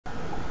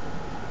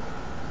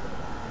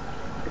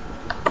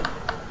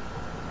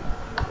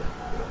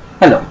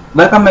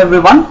Welcome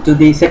everyone to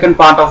the second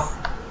part of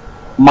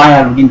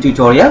Maya rigging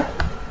tutorial.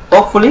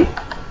 Hopefully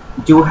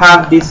you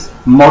have this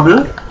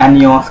model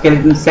and your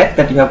skeleton set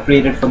that you have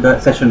created for the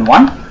session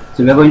 1.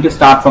 So we are going to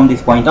start from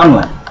this point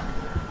onward.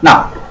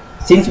 Now,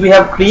 since we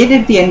have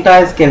created the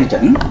entire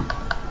skeleton,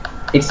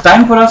 it's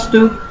time for us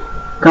to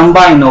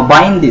combine or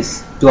bind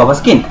this to our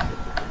skin.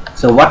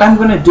 So what I'm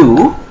going to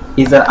do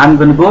is that I'm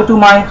going to go to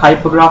my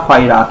hypergraph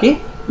hierarchy,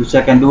 which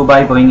I can do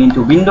by going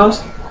into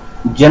Windows,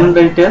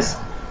 Generators,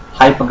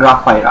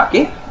 Hypergraph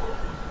hierarchy,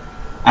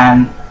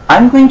 and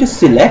I'm going to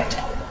select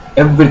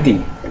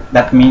everything.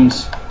 That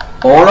means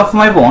all of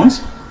my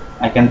bones.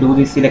 I can do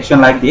this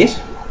selection like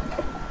this,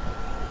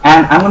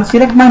 and I'm going to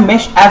select my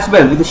mesh as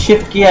well. With the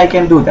shift key I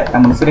can do that.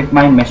 I'm going to select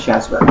my mesh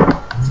as well.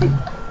 See,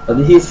 so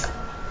this is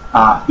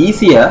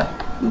easier.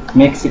 It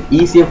makes it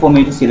easier for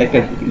me to select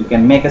everything. You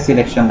can make a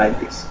selection like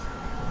this,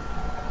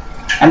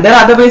 and there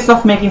are other ways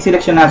of making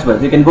selection as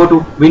well. You can go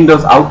to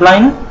Windows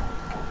Outliner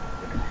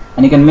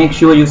and you can make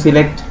sure you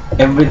select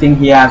everything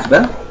here as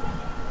well.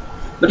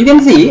 But you can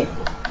see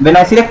when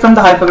I select from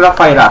the hypergraph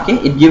hierarchy,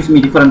 it gives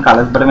me different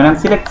colors, but when I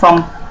select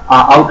from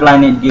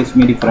outline, it gives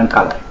me different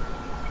color,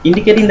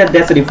 indicating that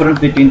there's a difference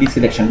between the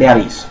selection. There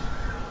is.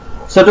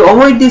 So to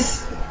avoid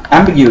this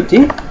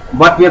ambiguity,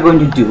 what we are going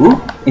to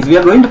do is we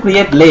are going to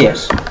create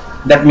layers.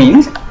 That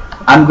means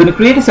I'm going to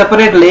create a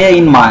separate layer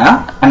in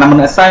Maya and I'm going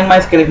to assign my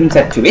skeleton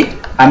set to it.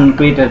 I'm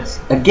going to create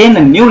again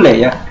a new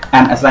layer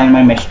and assign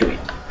my mesh to it.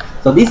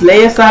 So these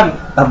layers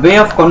are a way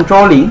of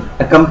controlling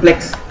a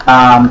complex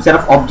set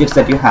of objects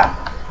that you have.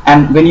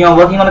 And when you are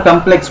working on a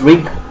complex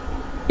rig,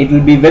 it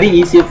will be very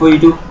easier for you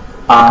to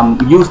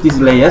use these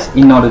layers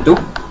in order to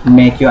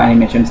make your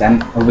animations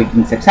and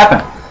rigging sets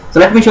happen. So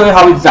let me show you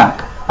how it's done.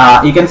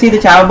 You can see the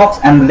channel box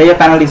and the layer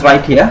panel is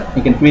right here.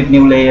 You can create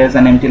new layers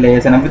and empty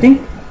layers and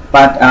everything.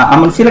 But I'm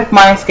going to select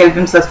my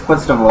skeleton set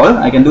first of all.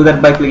 I can do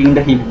that by clicking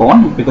the hip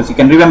bone, because you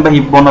can remember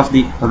hip bone was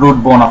the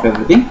root bone of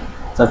everything.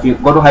 So if you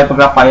go to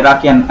hypergraph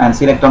hierarchy and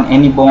select on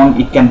any bone,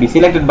 it can be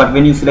selected, but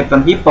when you select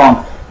on hip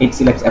bone, it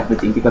selects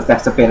everything because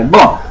that's the parent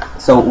bone.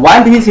 So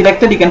while this is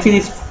selected, you can see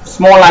this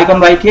small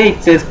icon right here.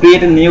 It says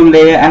create a new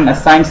layer and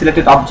assign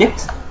selected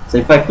objects. So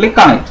if I click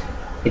on it,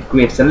 it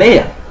creates a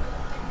layer.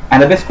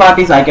 And the best part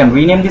is I can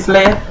rename this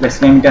layer.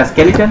 Let's name it as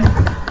skeleton.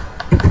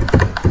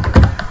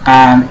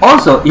 And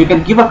also you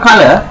can give a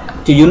color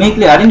to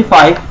uniquely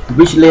identify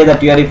which layer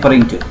that you are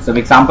referring to. So for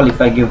example, if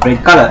I give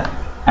red color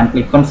and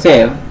click on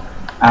save,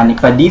 and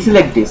if I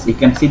deselect this, you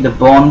can see the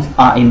bones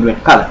are in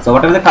red color. So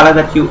whatever the color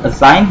that you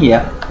assign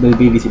here will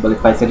be visible.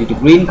 If I set it to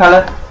green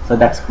color, so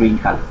that's green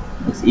color.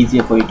 It's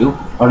easier for you to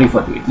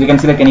refer to it. You can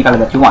select any color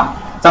that you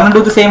want. So I'm going to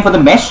do the same for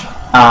the mesh.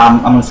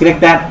 I'm going to select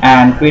that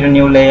and create a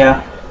new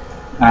layer,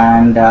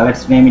 and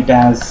let's name it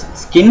as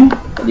skin.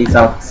 So these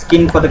are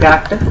skin for the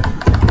character.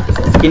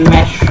 So skin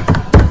mesh,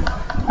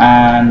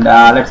 and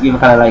let's give a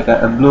color like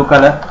a blue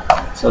color,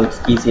 so it's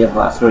easier for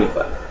us to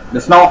refer.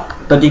 There's no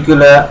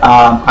particular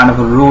kind of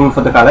a rule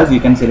for the colors.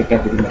 You can select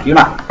everything that you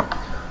know.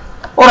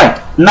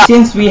 Alright, now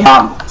since we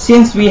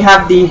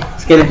have the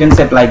skeleton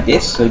set like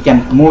this, so you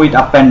can move it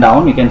up and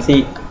down. You can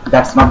see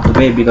that's not the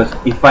way, because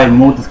if I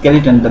move the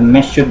skeleton, the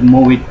mesh should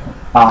move it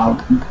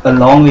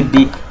along with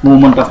the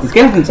movement of the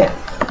skeleton set.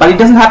 But it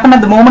doesn't happen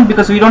at the moment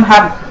because we don't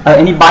have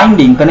any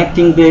binding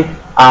connecting the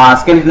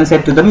skeleton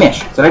set to the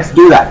mesh. So let's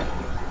do that.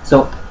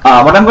 So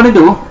what I'm going to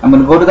do, I'm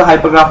going to go to the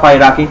hypergraph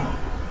hierarchy,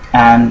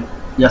 and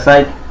just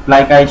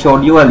like I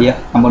showed you earlier,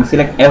 I'm going to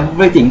select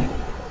everything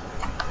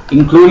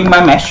including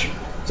my mesh.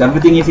 So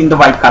everything is in the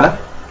white color.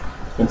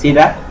 You can see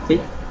that. See?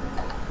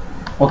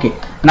 Okay,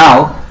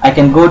 now I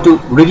can go to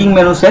rigging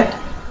menu set,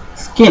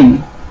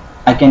 skin.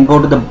 I can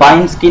go to the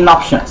bind skin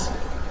options,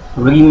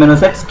 rigging menu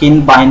set,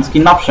 skin, bind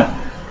skin option,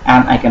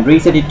 and I can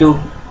reset it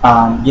to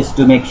just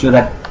to make sure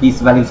that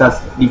these values are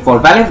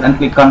default values, and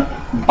click on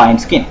bind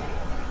skin.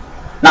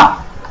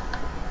 Now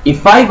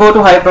if I go to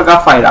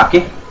hypergraph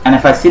hierarchy and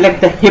if I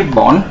select the hip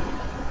bone,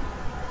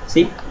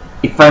 see,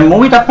 if I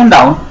move it up and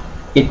down,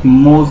 it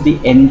moves the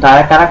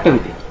entire character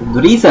with it.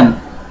 The reason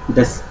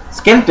this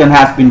skeleton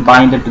has been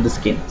binded to the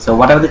skin, so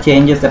whatever the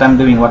changes that I'm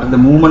doing, whatever the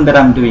movement that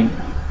I'm doing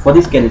for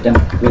the skeleton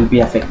will be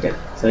affected.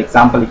 So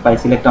example, if I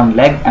select on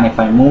leg and if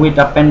I move it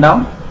up and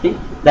down, see,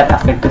 that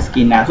affects the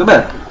skin as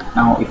well.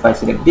 Now if I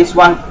select this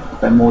one,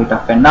 if I move it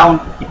up and down,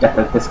 it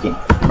affects the skin.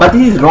 But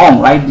this is wrong,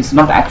 right? This is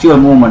not actual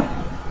movement.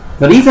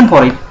 The reason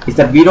for it is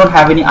that we don't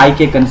have any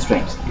IK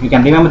constraints. If you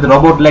can remember the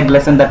robot leg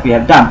lesson that we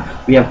have done,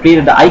 we have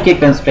created the IK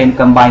constraint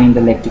combining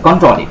the leg to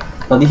control it.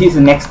 So this is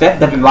the next step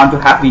that we want to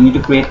have. We need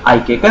to create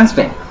IK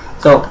constraint.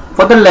 So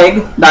for the leg,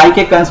 the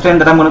IK constraint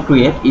that I'm going to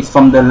create is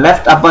from the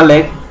left upper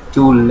leg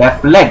to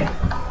left leg,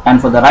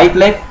 and for the right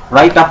leg,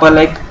 right upper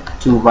leg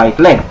to right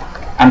leg,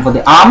 and for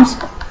the arms,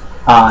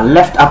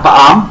 left upper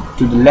arm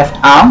to the left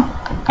arm,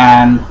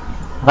 and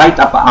right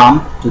upper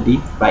arm to the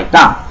right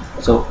arm.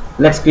 So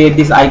let's create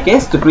these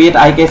IKs. To create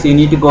IKs, you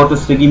need to go to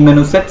rigging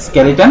menu set,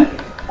 skeleton,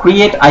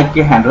 create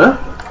IK handle.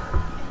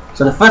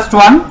 So the first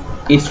one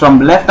is from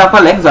left upper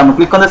leg, so I'm going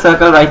to click on the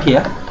circle right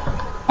here,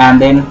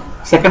 and then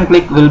second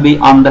click will be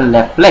on the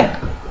left leg.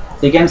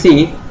 So you can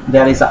see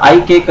there is a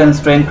IK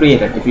constraint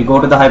created. If you go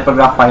to the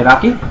hypergraph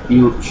hierarchy,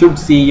 you should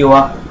see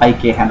your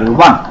IK handle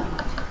 1,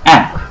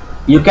 and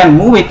you can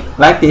move it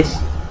like this,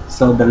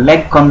 so the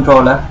leg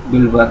controller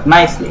will work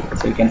nicely.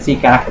 So you can see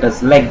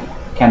character's leg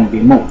can be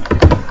moved.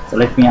 So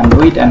let me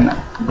undo it and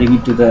bring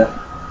it to the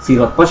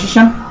 0th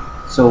position.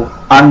 So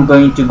I'm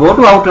going to go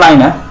to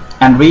outliner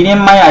and rename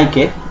my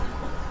IK.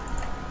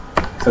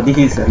 So this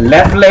is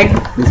left leg,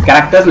 this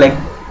character's leg,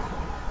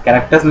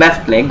 character's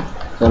left leg,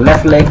 so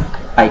left leg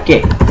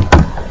IK.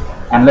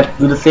 And let's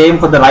do the same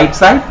for the right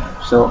side.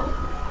 So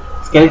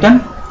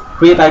skeleton,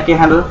 create IK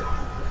handle,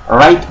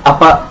 right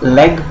upper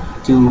leg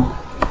to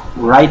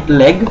right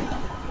leg,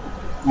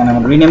 and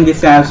I'm going to rename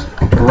this as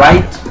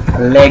right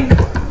leg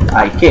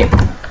IK.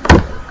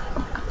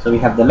 So we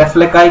have the left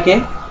leg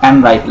IK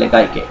and right leg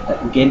IK.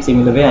 Again,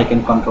 similar way I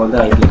can control the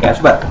right leg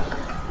as well.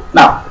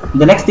 Now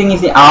the next thing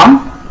is the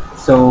arm.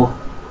 So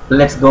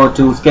let's go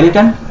to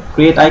skeleton,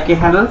 create IK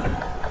handle.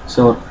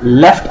 So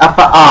left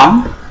upper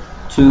arm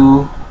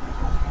to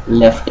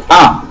left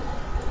arm.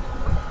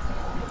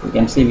 You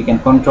can see we can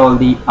control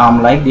the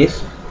arm like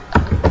this.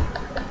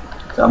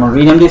 So I'm going to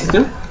rename this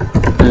to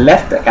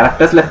left,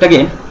 characters left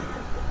again,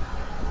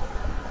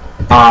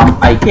 arm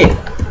IK,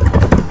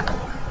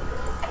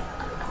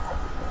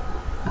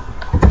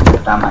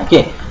 left arm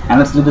IK. And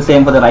let's do the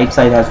same for the right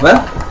side as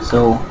well.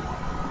 So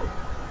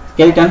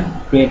skeleton,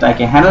 create IK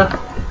handle,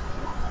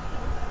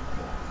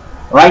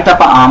 right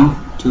upper arm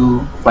to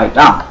right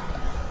arm,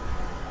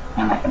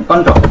 and I can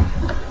control.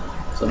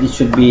 So this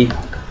should be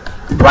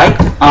right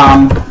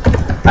arm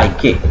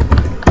IK.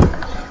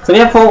 So we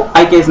have 4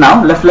 IKs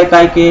now: left leg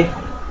IK,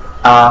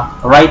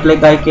 right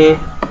leg IK,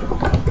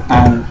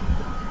 and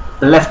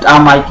left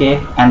arm IK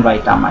and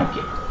right arm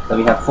IK. So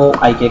we have 4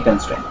 IK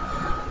constraints.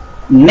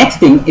 Next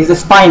thing is the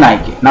spine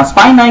IK. Now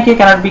spine IK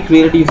cannot be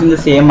created using the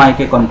same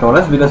IK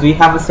controllers because we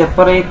have a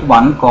separate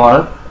one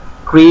called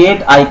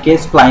create IK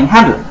spline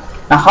handle.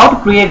 Now how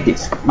to create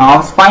this? Now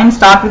our spine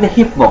starts with the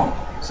hip bone.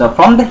 So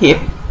from the hip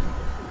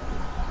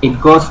it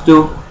goes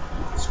to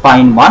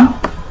spine 1,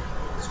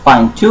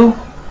 spine 2,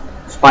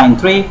 spine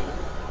 3,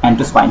 and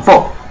to spine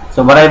 4.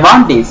 So what I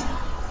want is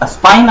a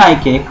spine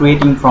IK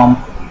creating from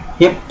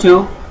hip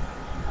to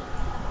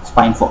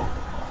spine 4.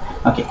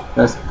 Okay,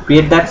 let's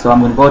create that. So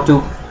I'm going to go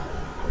to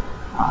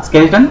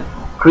skeleton,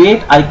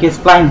 create IK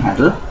spline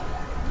handle,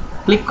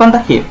 click on the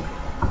hip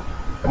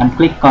and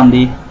click on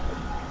the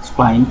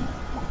spine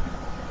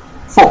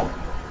 4,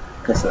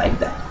 just like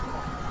that.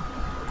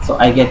 So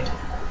I get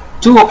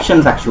 2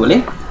 options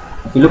actually.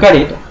 If you look at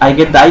it, I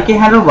get the IK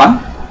handle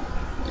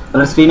 1. So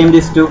let's rename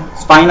this to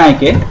spine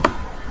IK,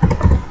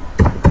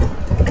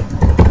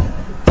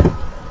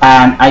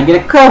 and I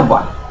get a curve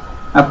 1.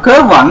 Now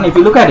curve 1, if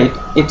you look at it,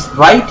 it's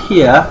right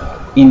here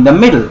in the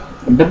middle,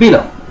 in the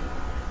below.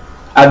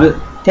 I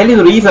will tell you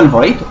the reason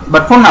for it,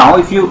 but for now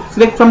if you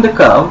select from the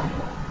curve,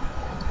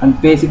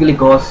 and basically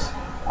goes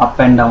up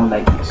and down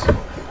like this.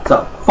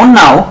 So for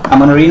now I'm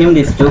going to rename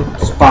this to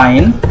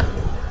spine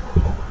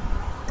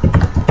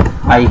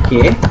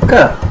IK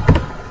curve.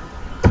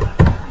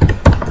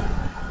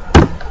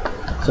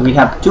 So we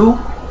have 2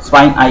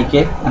 spine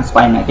IK and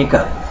spine IK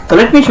curve. So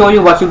let me show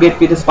you what you get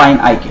with the spine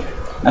IK.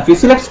 Now if you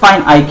select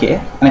spine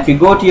IK and if you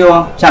go to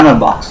your channel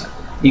box,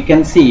 you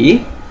can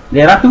see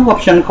there are 2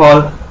 options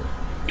called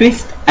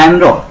twist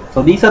and roll.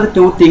 So these are the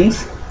 2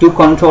 things, 2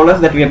 controllers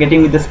that we are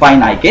getting with the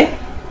spine IK.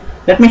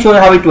 Let me show you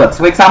how it works.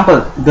 For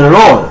example, the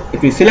roll,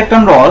 if you select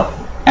on roll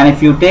and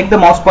if you take the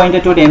mouse pointer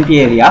to an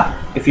empty area,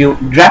 if you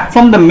drag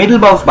from the middle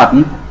mouse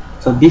button,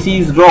 so this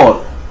is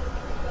roll.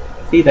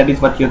 See, that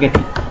is what you're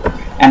getting.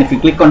 And if you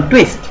click on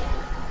twist,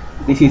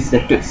 this is the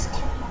twist.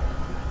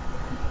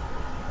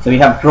 So we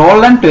have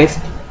roll and twist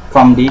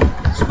from the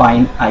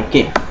spine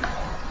IK.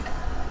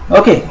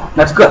 Okay,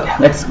 that's good.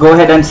 Let's go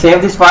ahead and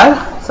save this file.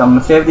 So I'm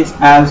going to save this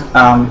as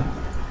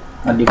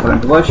a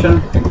different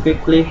version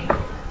quickly.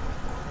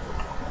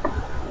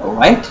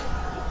 Alright,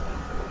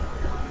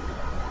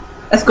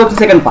 let's go to the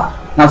second part.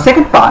 Now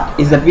second part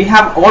is that we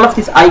have all of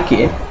this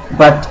IK,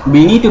 but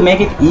we need to make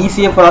it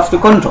easier for us to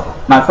control.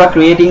 Now for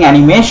creating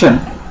animation,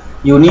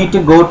 you need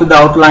to go to the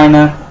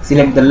outliner,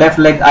 select the left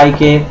leg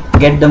IK,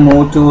 get the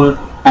move tool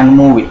and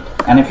move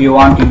it. And if you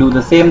want to do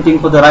the same thing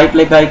for the right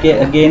leg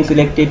IK, again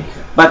select it.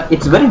 But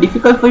it's very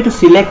difficult for you to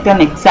select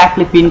and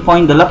exactly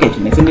pinpoint the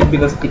location, isn't it?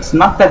 Because it's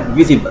not that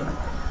visible.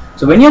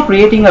 So when you're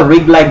creating a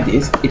rig like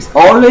this, it's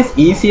always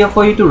easier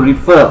for you to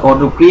refer or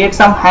to create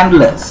some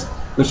handlers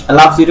which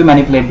allows you to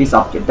manipulate this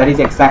object. That is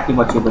exactly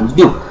what you're going to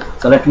do.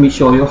 So let me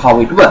show you how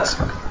it works.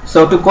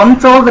 So to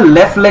control the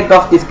left leg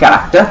of this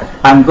character,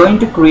 I'm going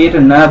to create a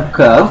nerve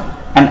curve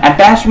and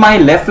attach my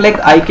left leg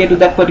IK to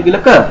that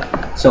particular curve.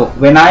 So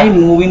when I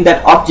move in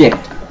that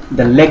object,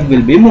 the leg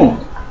will be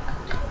moved.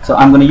 So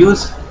I'm going to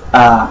use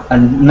a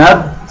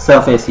nerve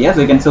surface here.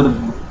 So you can sort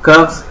of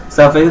curves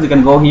surface. You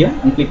can go here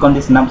and click on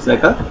this nerve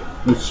circle,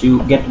 which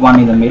you get one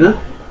in the middle.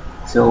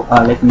 So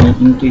let me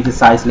increase the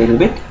size a little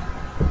bit.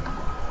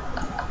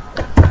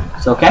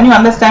 So can you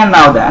understand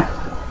now that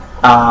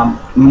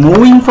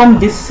moving from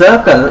this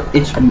circle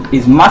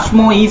is much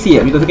more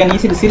easier, because you can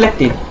easily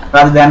select it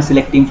rather than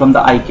selecting from the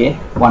IK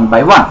one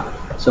by one.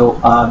 So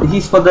this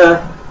is for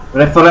the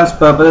reference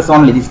purposes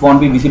only. This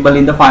won't be visible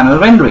in the final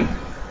rendering,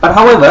 but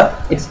however,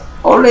 it's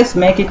always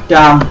make it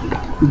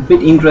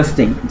bit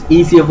interesting. It's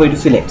easier for you to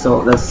select.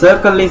 So the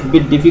circle is a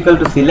bit difficult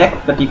to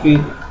select, but if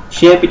you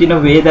shape it in a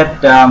way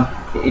that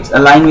it's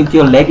aligned with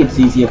your leg, it's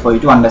easier for you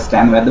to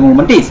understand where the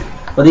movement is.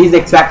 So this is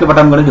exactly what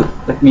I'm going to do.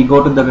 Let me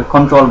go to the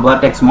control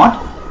vertex mode,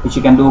 which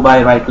you can do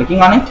by right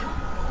clicking on it,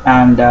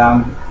 and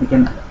you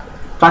can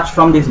touch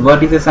from these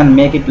vertices and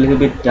make it a little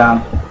bit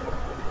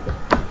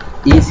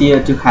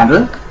easier to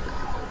handle.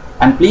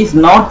 And please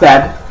note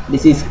that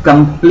this is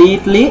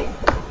completely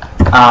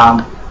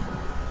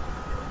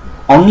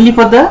only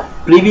for the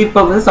preview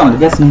purposes only.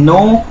 There's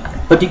no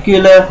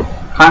particular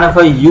kind of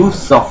a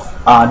use of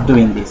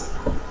doing this,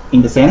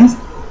 in the sense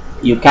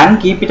you can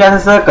keep it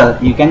as a circle,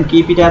 you can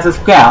keep it as a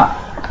square,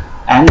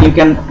 and you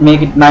can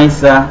make it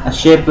nice a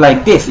shape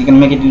like this. You can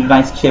make it into a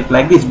nice shape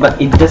like this,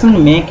 but it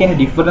doesn't make any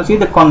difference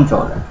with the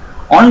controller.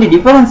 Only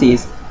difference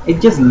is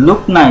it just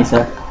look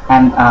nicer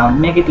and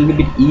make it a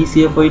little bit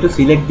easier for you to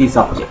select these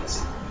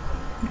objects,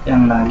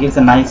 and gives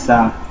a nice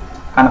kind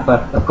of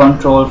a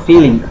control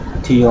feeling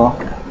to your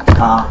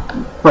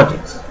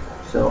projects.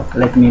 So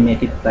let me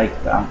make it like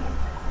kind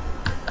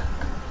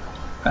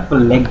of a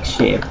leg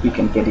shape. We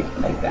can get it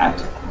like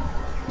that.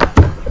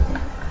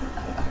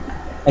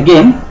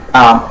 Again,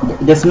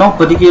 there's no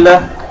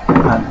particular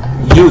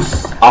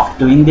use of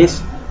doing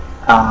this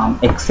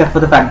except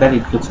for the fact that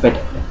it looks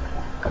better.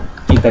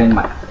 Keep that in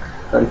mind.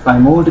 So if I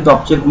move to the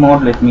object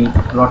mode, let me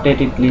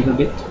rotate it a little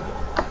bit,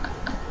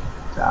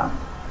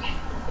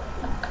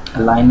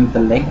 align with the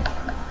leg.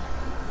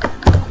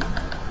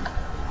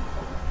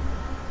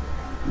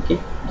 Okay,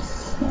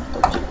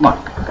 object mode.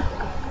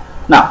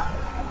 Now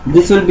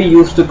this will be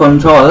used to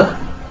control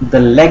the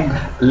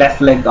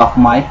left leg of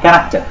my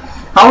character.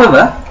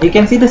 However, you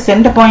can see the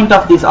center point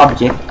of this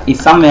object is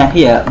somewhere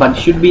here, but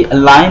it should be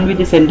aligned with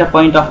the center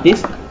point of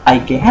this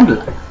IK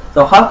handle.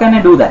 So how can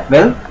I do that?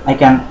 Well, I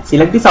can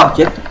select this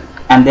object,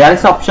 and there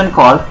is an option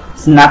called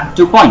snap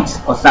to points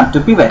or snap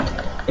to pivot.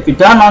 If you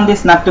turn on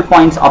this snap to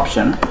points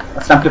option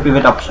or snap to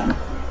pivot option,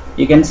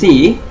 you can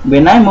see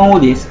when I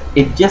move this,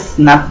 it just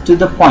snaps to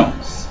the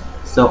points.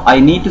 So I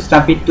need to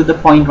snap it to the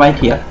point right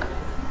here,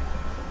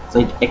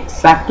 so it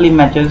exactly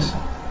matches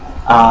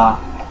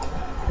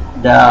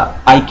the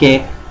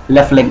IK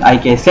left leg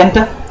IK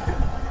center.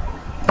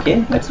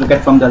 Okay, let's look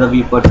at from the other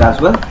viewports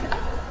as well.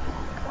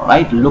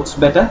 Alright, looks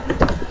better,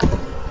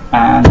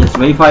 and just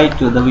verify it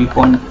to the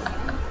viewpoint.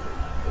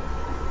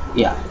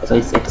 Yeah, so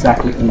it's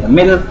exactly in the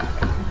middle.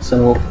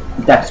 So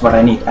that's what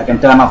I need. I can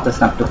turn off the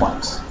snap to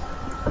points,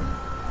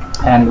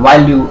 and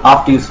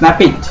after you snap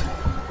it,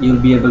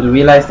 you'll be able to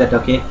realize that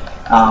okay,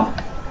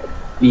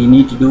 we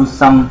need to do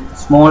some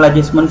small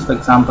adjustments. For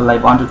example, I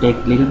want to take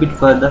a little bit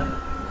further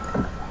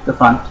the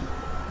front.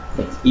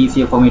 It's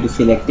easier for me to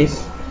select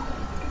this,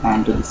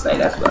 and to this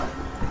side as well.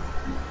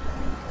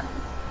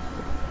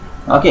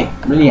 Okay,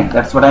 brilliant.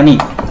 That's what I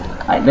need.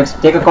 Right, let's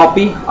take a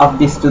copy of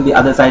this to the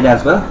other side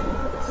as well.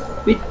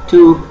 Bit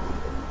too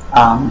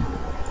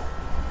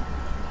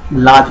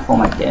large for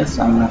my case,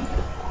 so I'm gonna,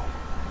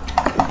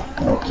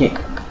 okay,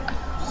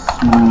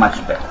 much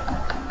better.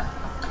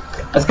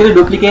 Let's get a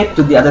duplicate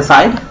to the other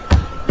side.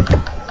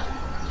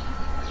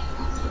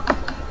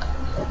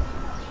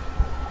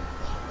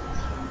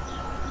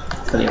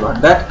 Sorry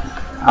about that.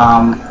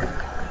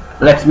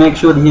 Let's make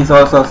sure this is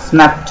also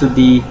snapped to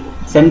the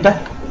center.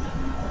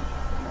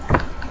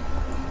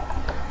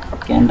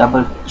 Can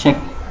double check.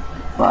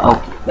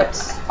 Okay,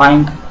 that's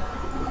fine.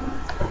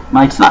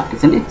 No, it's not,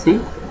 isn't it?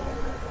 See,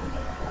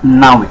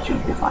 now it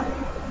should be fine.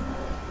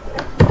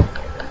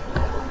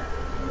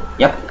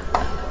 Yep.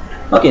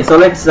 Okay, so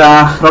let's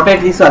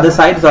rotate this other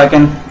side, so I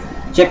can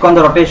check on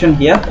the rotation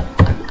here.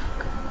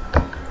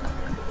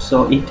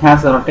 So it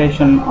has a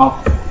rotation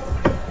of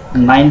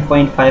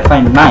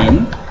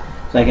 9.559,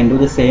 so I can do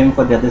the same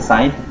for the other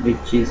side,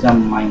 which is a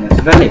minus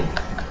value.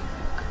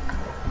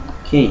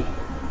 Okay,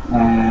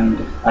 and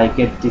I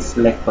get this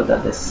leg for the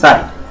other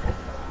side.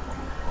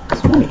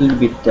 It's a little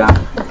bit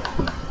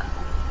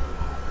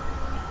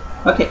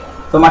okay,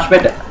 so much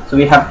better. So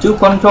we have two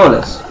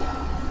controllers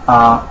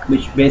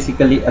which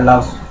basically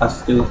allows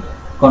us to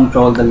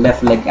control the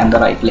left leg and the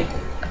right leg.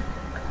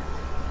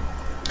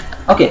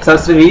 Okay, so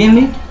let's rename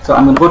it. So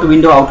I'm going to go to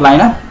window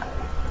outliner,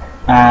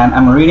 and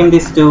I'm reading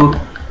this to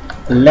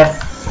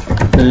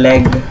left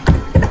leg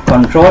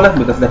controller,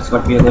 because that's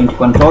what we are going to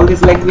control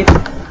this leg with,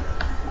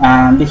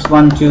 and this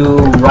one to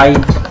right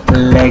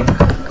leg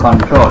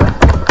controller,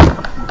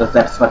 because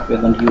that's what we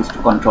are going to use to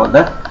control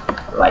the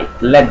right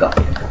leg of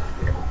it.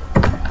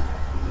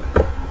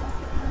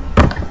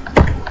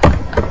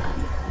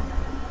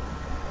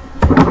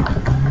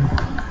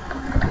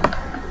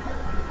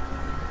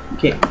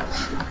 Okay,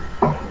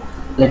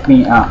 let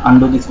me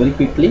undo this very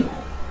quickly.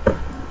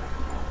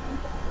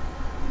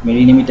 Let me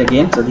rename it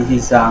again. So this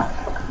is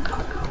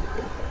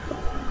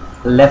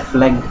left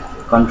leg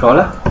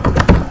controller.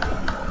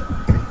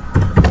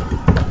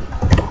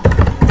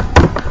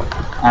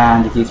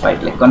 and it is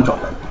right leg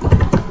controller.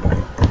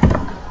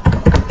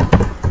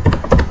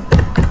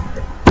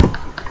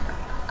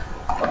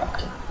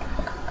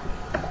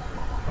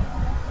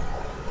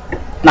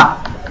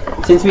 Now,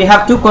 since we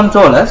have two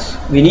controllers,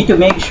 we need to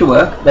make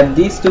sure that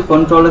these two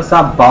controllers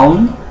are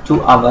bound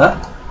to our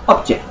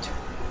object.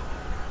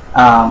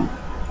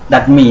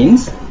 That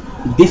means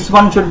this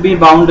one should be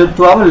bounded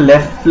to our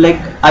left leg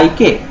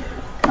IK,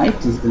 right?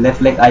 The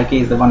left leg IK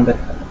is the one that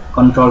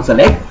controls the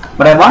leg,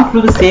 but I want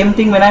to do the same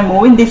thing when I'm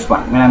moving this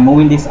one. When I'm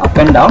moving this up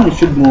and down, it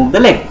should move the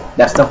leg.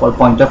 That's the whole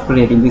point of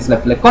creating this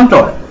left leg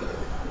controller.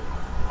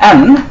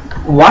 And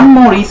one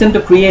more reason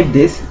to create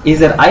this is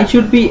that I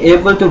should be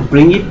able to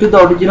bring it to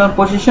the original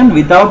position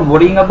without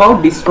worrying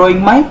about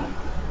destroying my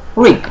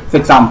rig. For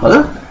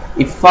example,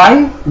 if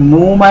I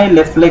move my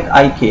left leg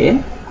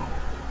IK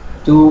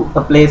to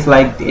a place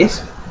like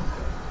this,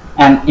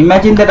 and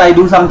imagine that I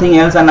do something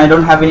else and I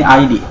don't have any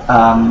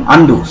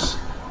undos,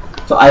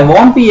 so I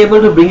won't be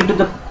able to bring it to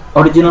the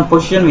original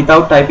position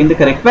without typing the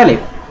correct value.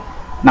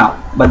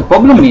 Now, but the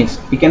problem is,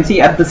 you can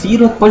see at the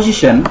 0th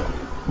position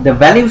the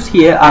values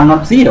here are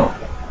not 0,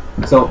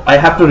 so I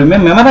have to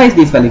memorize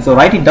these values, so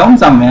write it down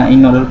somewhere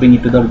in order to bring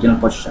it to the original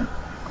position.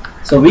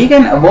 So we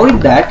can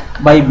avoid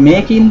that by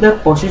making the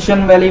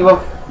position value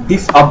of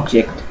this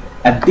object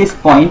at this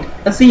point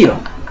a 0.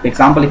 For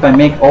example, if I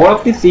make all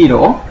of this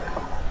 0,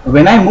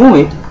 when I move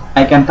it,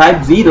 I can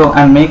type 0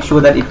 and make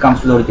sure that it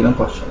comes to the original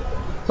position.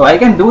 So I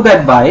can do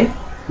that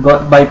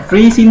by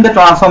freezing the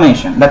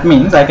transformation. That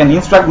means I can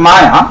instruct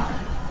Maya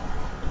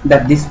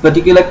that this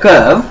particular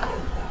curve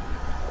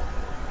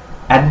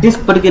at this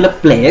particular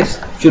place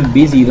should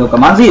be 0,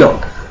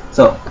 0.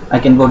 So I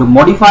can go to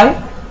modify,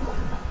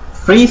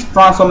 freeze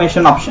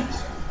transformation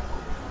options.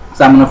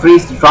 So I'm going to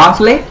freeze the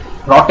translate,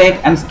 rotate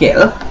and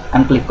scale,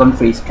 and click on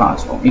freeze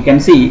transform. You can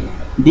see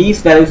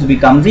these values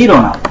become 0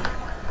 now.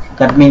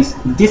 That means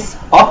this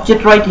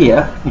object right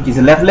here, which is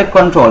a left leg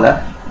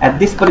controller, at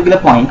this particular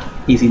point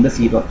is in the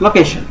 0th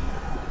location.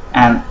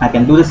 And I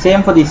can do the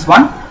same for this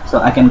one. So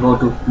I can go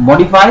to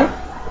modify,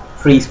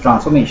 freeze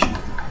transformation.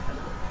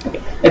 Okay,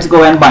 let's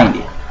go and bind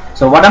it.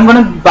 So what I'm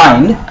going to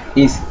bind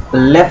is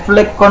left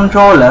leg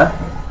controller.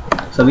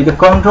 So with the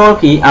control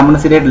key, I'm going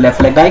to select left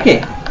leg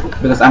IK,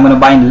 because I'm going to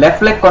bind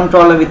left leg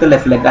controller with the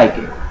left leg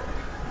IK.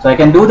 So I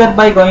can do that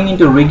by going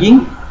into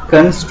rigging,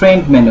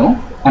 constraint menu,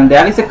 and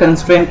there is a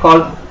constraint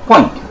called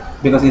point,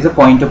 because it's a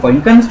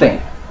point-to-point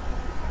constraint.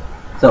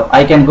 So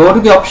I can go to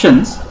the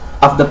options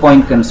of the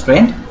point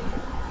constraint,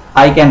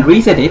 I can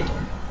reset it,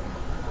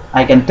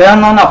 I can turn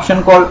on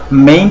option called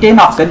maintain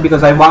offset,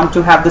 because I want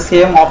to have the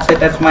same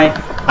offset as my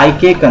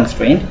IK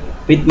constraint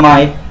with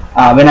my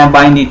when I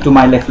bind it to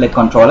my left leg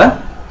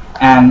controller.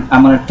 And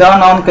I'm going to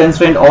turn on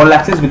constraint all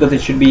axis, because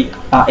it should be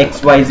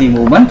XYZ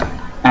movement,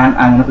 and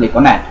I'm going to click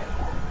on add.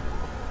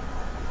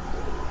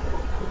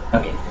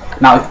 Okay,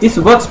 now if this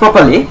works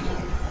properly,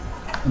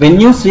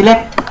 when you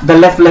select the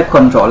left leg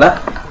controller,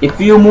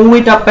 if you move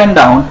it up and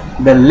down,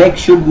 the leg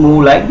should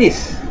move like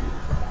this.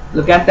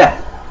 Look at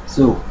that.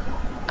 So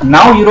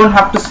now you don't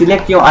have to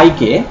select your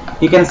IK,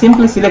 you can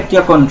simply select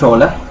your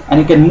controller and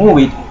you can move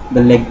it,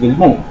 the leg will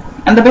move.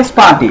 And the best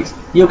part is,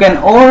 you can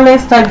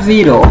always type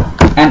 0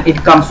 and it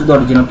comes to the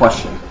original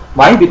position.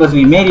 Why? Because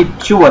we made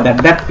it sure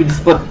that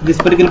this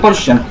particular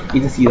position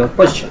is a 0th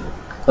position.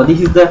 So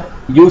this is the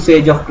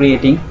usage of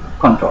creating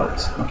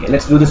controllers. Okay,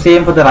 let's do the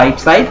same for the right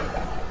side.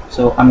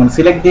 So I'm going to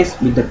select this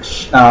with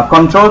the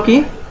control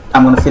key.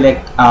 I'm going to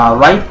select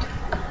right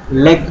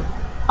leg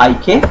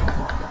IK,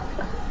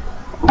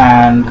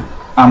 and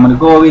I'm going to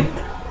go with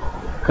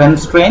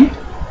constraint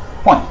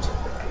point.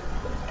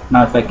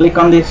 Now if I click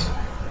on this,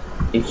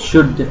 it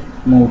should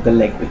move the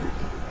leg with it.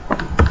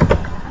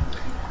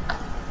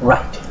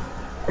 Right,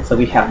 so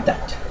we have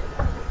that.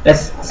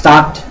 Let's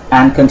start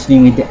and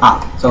continue with the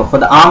arm. So for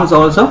the arms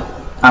also,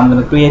 I'm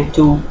going to create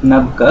two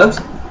nub curves.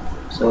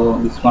 So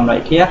this one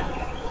right here,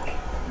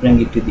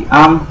 bring it to the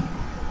arm,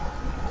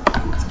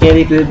 scale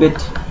it a little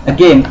bit.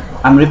 Again,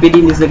 I'm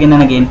repeating this again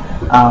and again.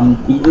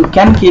 You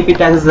can keep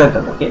it as a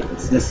circle, okay?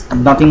 It's just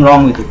nothing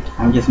wrong with it.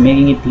 I'm just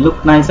making it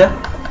look nicer,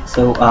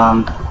 so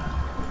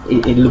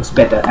it looks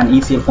better and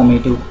easier for me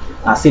to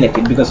select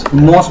it, because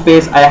more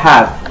space I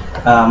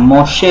have,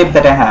 more shape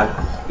that I have,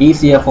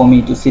 easier for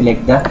me to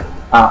select the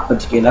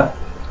particular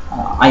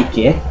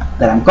IK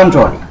that I'm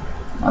controlling.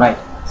 Alright,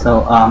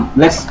 so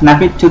let's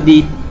snap it to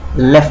the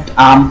left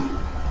arm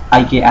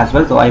IK as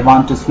well. So I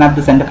want to snap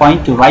the center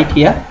point to right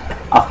here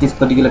of this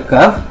particular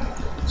curve.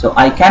 So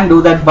I can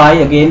do that by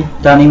again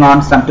turning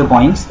on snap to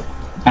points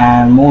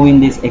and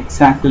moving this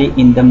exactly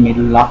in the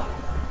middle of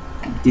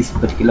this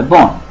particular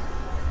bone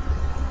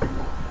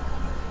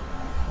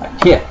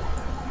right here.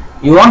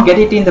 You won't get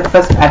it in the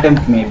first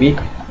attempt, maybe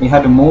you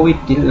have to move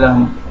it till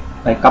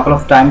like a couple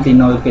of times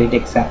in order to get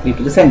it exactly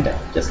to the center,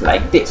 just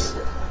like this.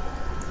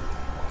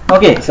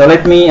 Okay, so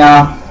let me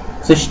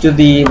switch to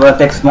the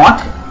vertex mode.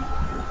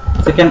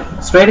 So you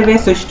can straight away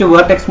switch to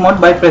vertex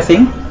mode by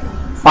pressing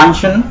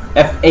function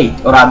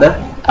F8, or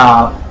rather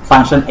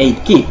function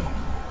 8 key,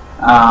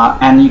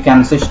 and you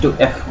can switch to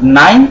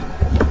F9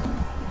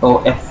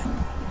 or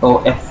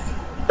or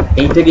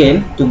F8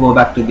 again to go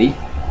back to the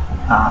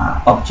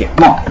object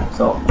mode.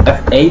 So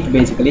F8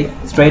 basically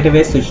straight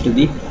away switch to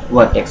the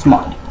vertex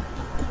mode.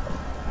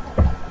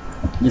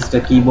 Just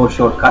a keyboard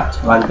shortcut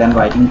rather than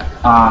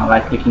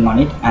right clicking on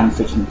it and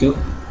switching to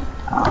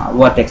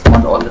vertex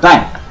mode all the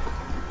time.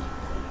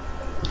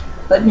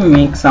 Let me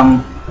make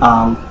some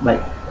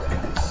like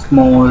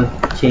small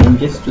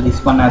changes to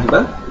this one as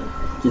well,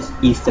 just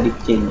aesthetic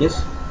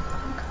changes.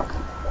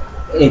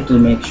 It will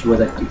make sure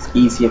that it's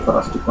easier for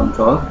us to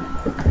control.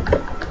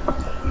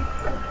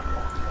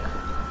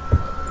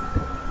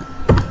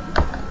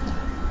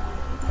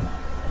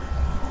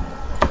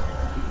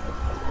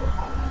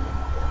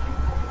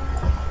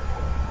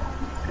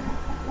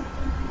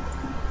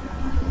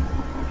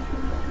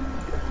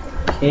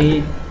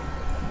 Okay.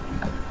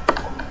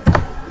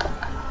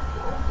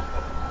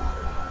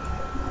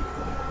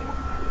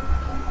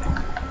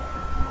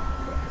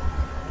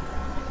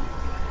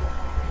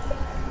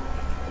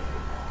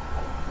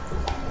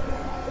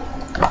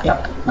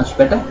 Yeah, much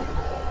better.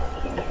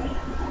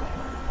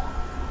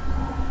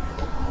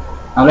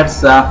 Now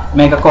let's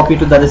make a copy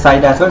to the other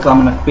side as well. So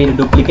I'm going to create a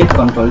duplicate,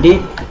 Control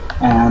D,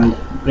 and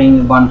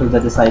bring one to the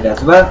other side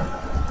as well.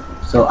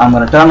 So I'm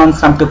going to turn on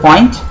snap to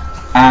point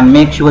and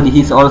make sure that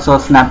he's also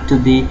snapped to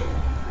the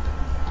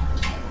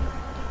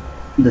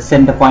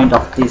center point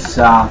of this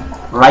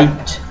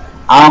right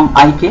arm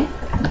IK,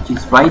 which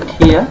is right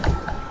here.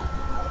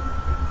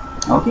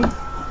 Okay,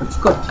 that's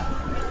good.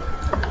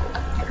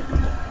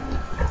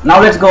 Now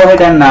let's go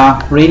ahead and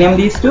rename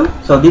these two.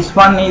 So this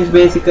one is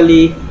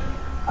basically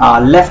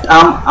left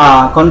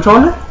arm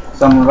controller.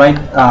 So I'm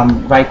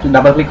right to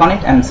double click on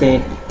it and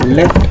say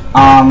left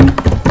arm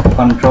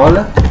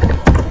controller,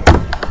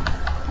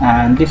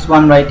 and this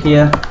one right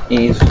here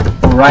is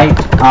right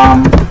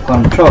arm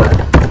controller.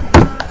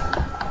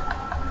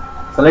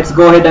 So let's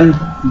go ahead and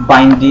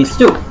bind these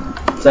two.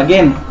 So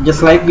again,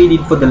 just like we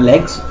did for the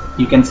legs,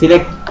 you can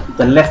select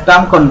the left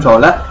arm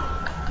controller.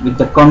 With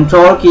the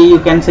control key you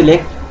can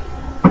select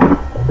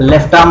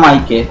left arm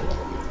IK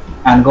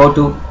and go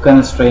to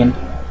constraint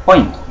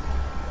point.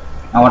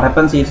 Now what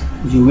happens is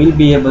you will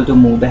be able to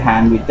move the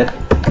hand with the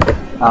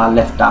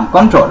left arm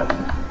controller.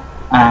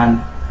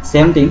 And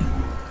same thing,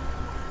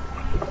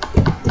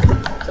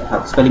 so I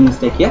have a spelling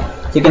mistake here.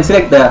 So you can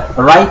select the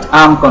right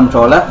arm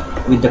controller.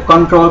 With the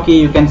control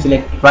key you can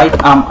select right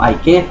arm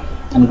IK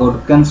and go to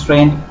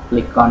constraint,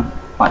 click on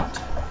point.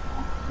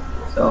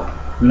 So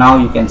now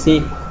you can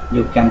see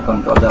you can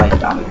control the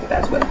right arm with it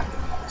as well.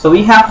 So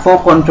we have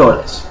 4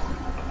 controllers.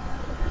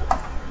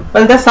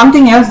 Well, there's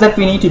something else that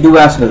we need to do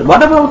as well.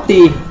 What about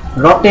the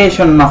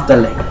rotation of the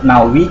leg?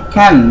 Now we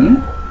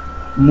can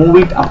move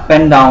it up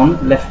and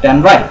down, left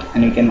and right,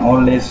 and you can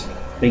always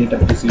bring it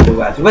up to 0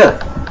 as well.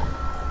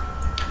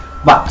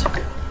 But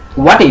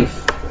what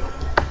if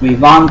we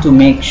want to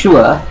make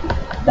sure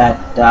that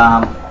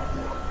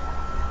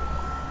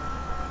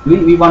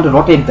we want to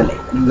rotate the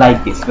leg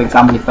like this? For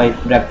example, if I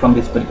drag from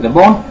this particular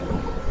bone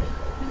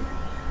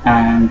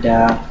and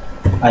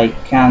I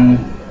can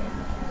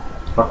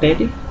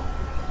rotate it,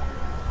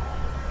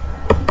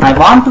 I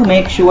want to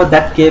make sure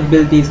that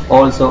capability is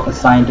also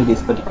assigned to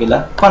this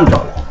particular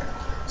controller.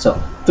 So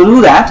to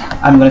do that,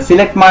 I'm going to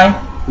select my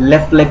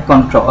left leg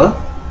control.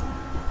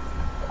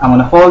 I'm going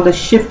to hold the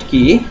shift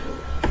key.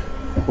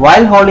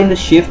 While holding the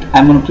shift,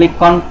 I'm going to click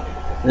on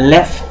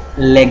left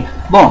leg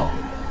bone.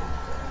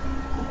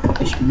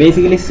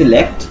 Basically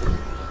select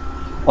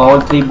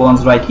all 3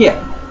 bones right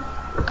here.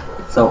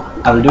 So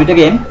I will do it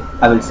again.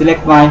 I will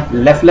select my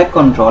left leg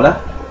controller.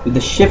 With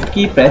the shift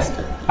key pressed,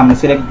 I'm going to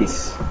select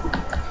this.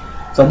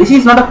 So this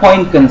is not a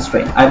point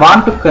constraint. I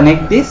want to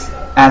connect this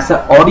as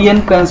an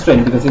orient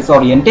constraint because it's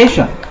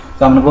orientation.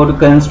 So I'm going to go to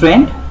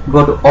constraint,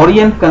 go to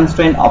orient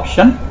constraint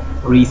option,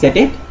 reset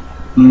it,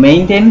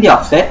 maintain the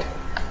offset.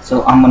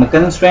 So I'm going to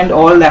constraint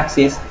all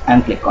axes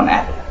and click on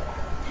add.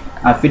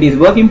 Now if it is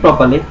working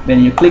properly,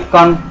 when you click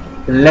on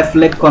left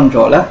leg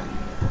controller,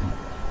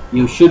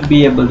 you should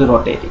be able to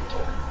rotate it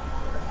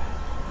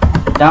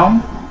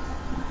down,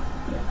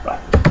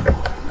 right.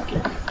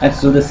 Okay. Let's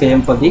do the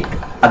same for the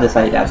other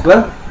side as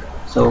well.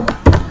 So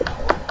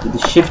with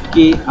the shift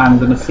key, I'm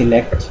going to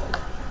select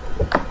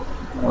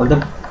all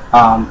the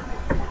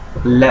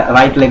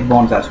right leg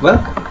bones as well,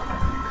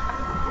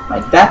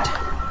 like that.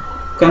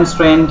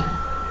 Constraint,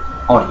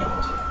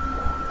 orient.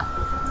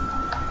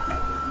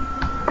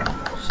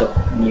 So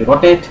when you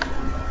rotate,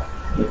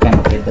 you can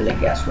rotate the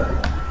leg as well.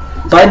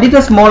 So I did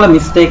a smaller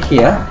mistake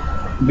here.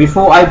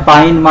 Before I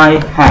bind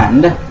my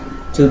hand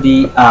to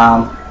the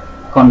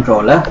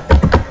controller,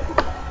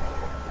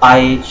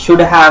 I should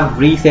have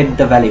reset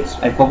the values.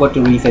 I forgot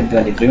to reset the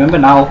values. Remember,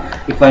 now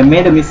if I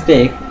made a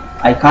mistake,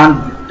 I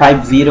can't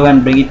type 0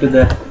 and bring it to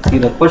the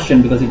 0th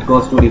position because it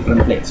goes to a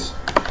different place.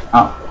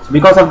 So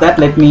because of that,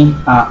 let me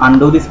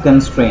undo this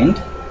constraint.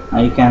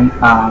 You can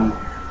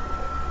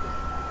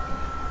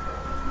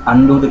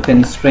undo the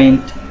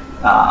constraint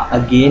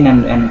again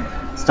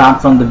and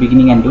start from the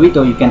beginning and do it,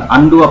 or you can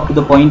undo up to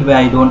the point where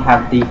I don't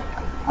have the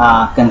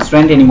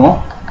constraint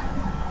anymore,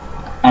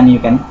 and you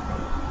can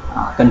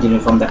continue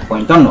from that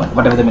point onward.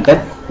 Whatever the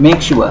method,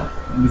 make sure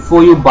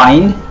before you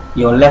bind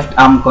your left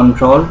arm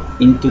control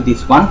into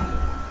this one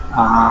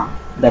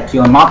that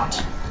you're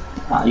not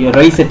you're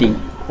resetting,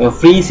 you're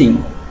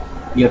freezing,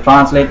 you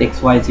translate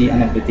XYZ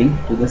and everything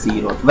to the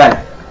 0th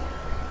value.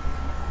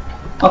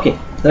 Okay,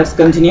 let's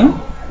continue.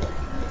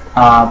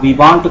 We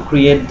want to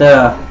create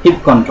the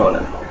hip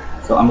controller,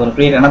 so I'm going to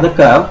create another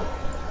curve,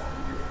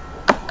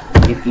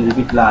 make it a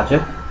little bit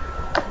larger,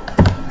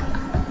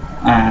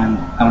 and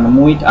I'm going to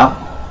move it up,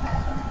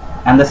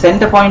 and the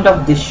center point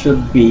of this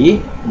should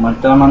be, I'm going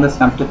to turn on the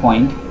snap to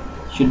point,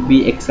 should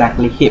be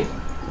exactly hip.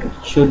 It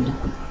should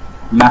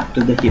map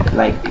to the hip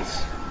like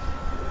this.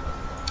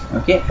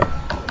 Okay,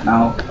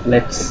 now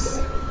let's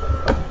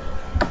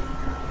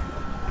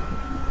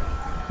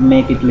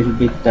make it a little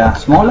bit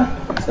smaller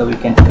so we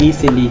can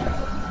easily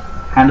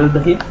handle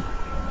the hip.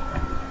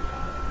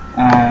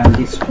 And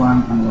this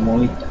one, I'm going to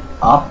move it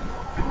up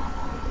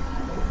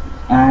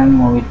and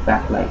move it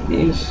back like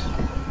this.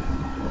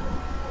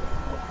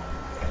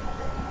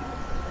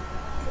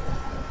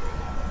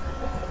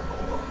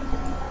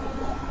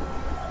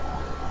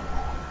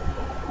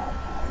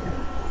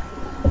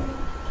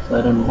 So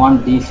I don't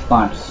want these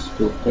parts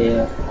to play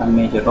a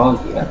major role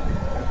here.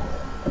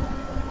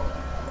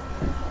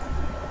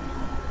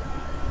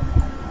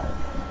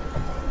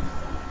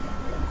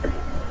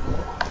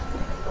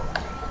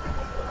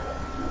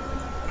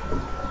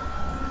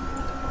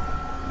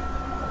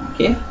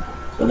 Okay,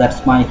 so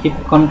that's my hip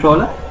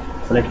controller.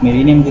 So let me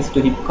rename this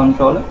to hip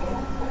controller.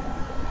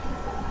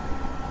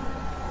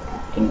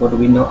 You can go to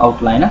Window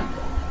Outliner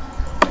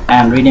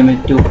and rename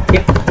it to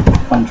hip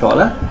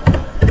controller.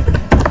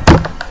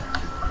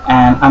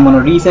 And I'm going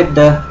to reset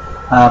the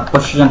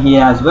position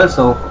here as well,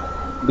 so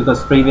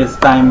because previous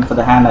time for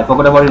the hand I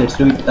forgot about it, let's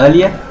do it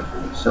earlier.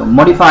 So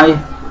modify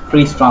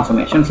freeze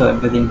transformation, so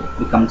everything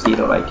becomes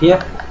 0 right here.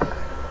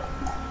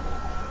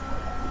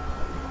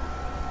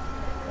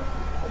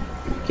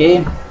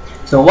 Okay,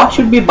 so what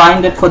should be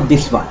binded for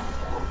this one?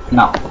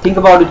 Now think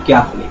about it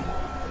carefully.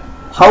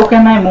 How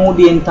can I move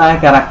the entire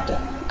character?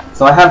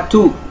 So I have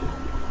two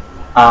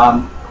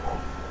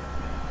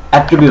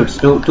attributes,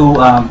 two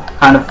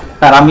kind of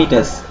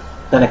parameters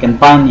that I can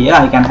bind here.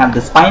 I can have the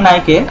spine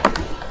IK,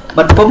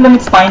 but the problem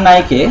with spine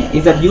IK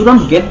is that you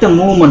don't get the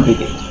movement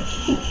with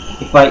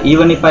it.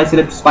 Even if I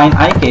select spine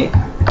IK,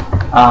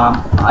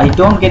 I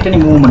don't get any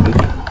movement with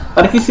it.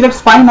 But if you select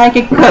spine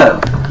IK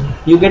curve,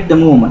 you get the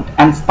movement,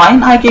 and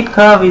spine IK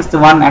curve is the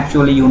one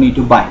actually you need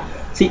to bind.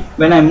 See,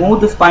 when I move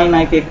the spine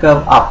IK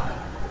curve up,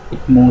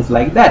 it moves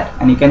like that,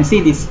 and you can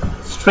see these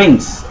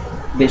strings,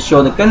 they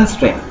show the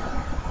constraint.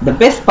 The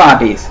best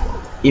part is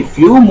if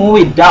you move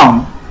it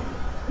down,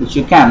 which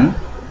you can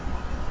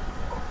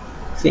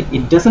see,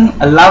 it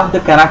doesn't allow the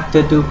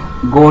character to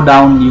go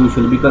down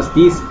usually, because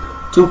these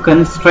two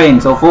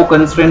constraints or four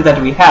constraints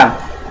that we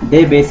have,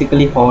 they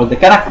basically hold the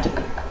character.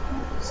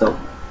 So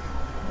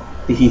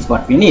this is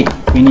what we need.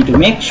 We need to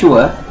make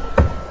sure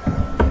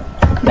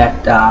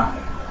that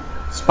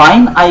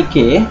spine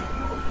IK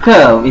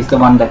curve is the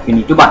one that we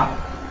need to bind.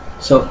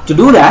 So to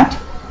do that,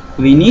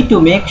 we need to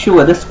make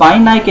sure the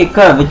spine IK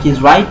curve, which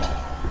is right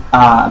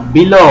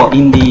below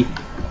in the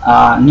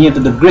near to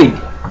the grid,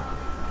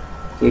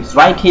 so it's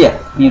right here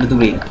near to the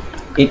grid,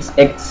 it's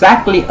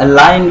exactly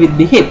aligned with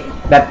the hip.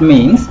 That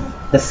means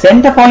the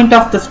center point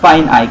of the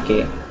spine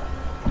IK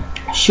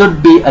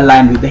should be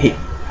aligned with the hip.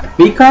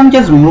 We can't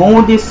just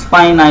move this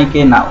spine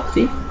IK now.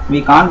 See,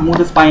 we can't move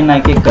the spine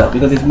IK curve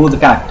because it's moved the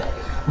character.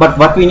 But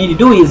what we need to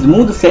do is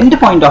move the center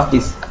point of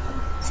this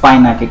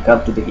spine IK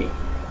curve to the hip.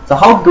 So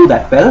how to do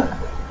that? Well,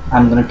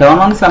 I'm going to turn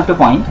on the center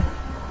point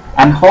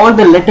and hold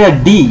the letter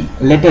D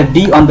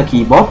on the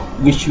keyboard,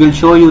 which will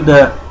show you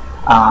the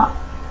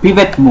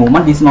pivot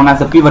movement. This is known as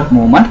the pivot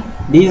movement.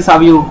 This is how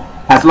you,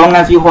 as long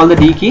as you hold the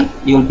D key,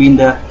 you will be in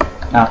the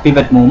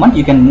pivot movement.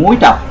 You can move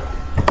it up.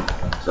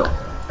 So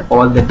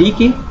hold the D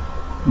key,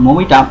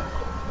 move it up,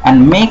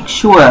 and make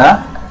sure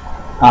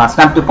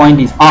snap to point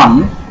is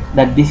on,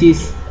 that this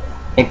is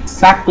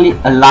exactly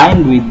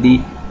aligned with the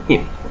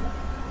hip.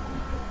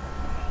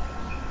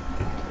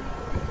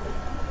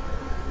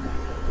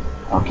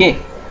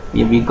 Okay,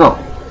 here we go,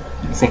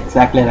 it's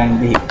exactly aligned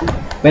with the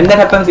hip. When that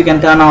happens, you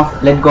can turn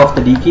off, let go of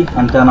the D key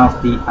and turn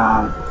off the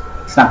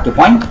snap to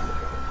point,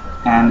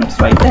 and it's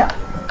right there.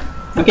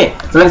 Okay,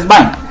 so let's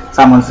bind.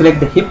 So I'm going to select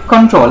the hip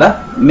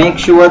controller, make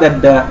sure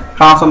that the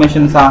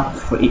transformations are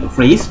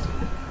freezed,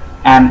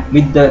 and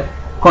with the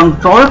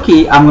control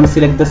key I'm going to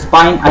select the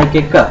spine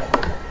IK curve.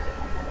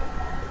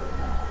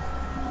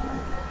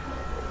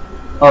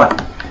 Alright,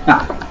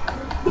 now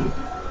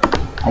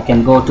I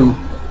can go to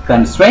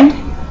constraint,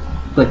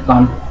 click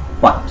on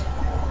point.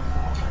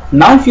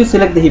 Now if you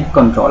select the hip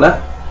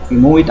controller, if you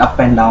move it up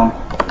and down,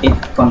 it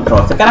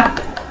controls the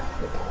character.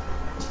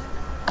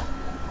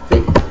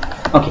 See?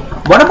 Okay,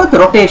 what about the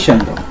rotation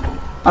though?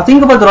 Now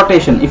think about the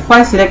rotation. If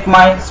I select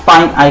my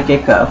spine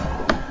IK curve,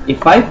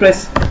 if I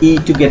press E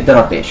to get the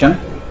rotation,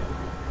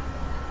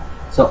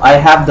 so I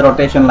have the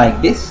rotation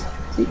like this.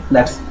 See,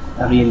 that's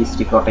a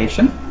realistic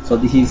rotation. So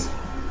this is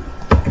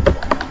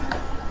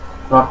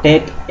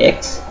rotate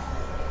X,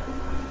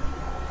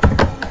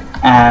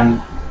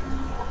 and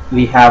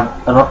we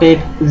have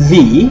rotate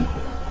Z.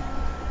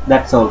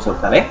 That's also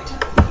correct.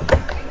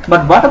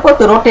 But what about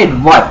the rotate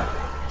Y?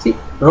 See,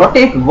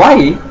 rotate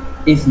Y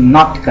is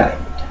not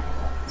correct.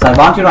 So I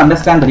want you to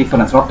understand the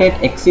difference. Rotate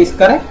X is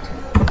correct,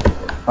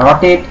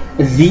 rotate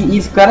Z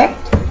is correct,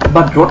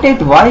 but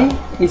rotate Y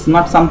is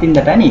not something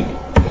that I need.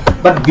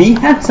 But we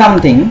had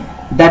something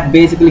that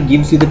basically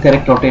gives you the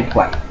correct rotate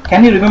Y.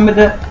 Can you remember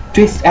the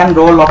twist and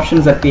roll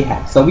options that we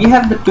had? So we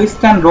have the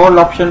twist and roll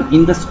option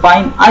in the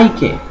spine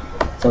IK.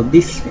 So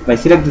this, if I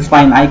select the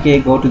spine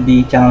IK, go to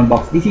the channel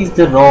box, this is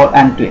the roll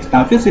and twist.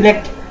 Now if you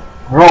select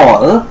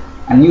roll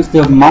and use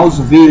the mouse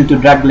wheel to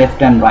drag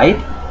left and right,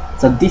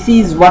 so this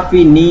is what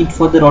we need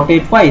for the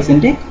rotate Y,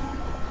 isn't it?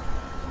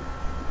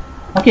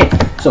 Okay,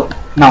 so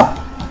now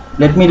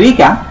let me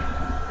recap.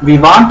 We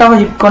want our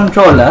hip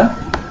controller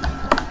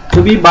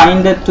to be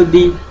binded to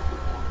the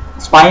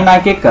spine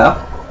IK curve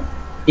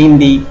in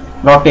the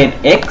rotate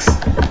X,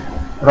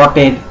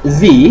 rotate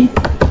Z,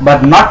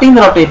 but not in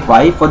the rotate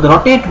Y. For the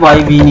rotate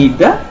Y we need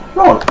the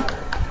roll.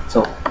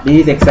 So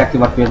this is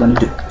exactly what we are going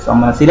to do. So I'm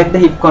going to select the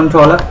hip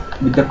controller.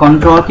 With the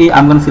control key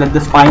I'm going to select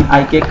the spine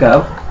IK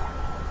curve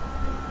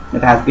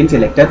that has been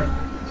selected,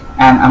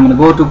 and I'm going to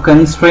go to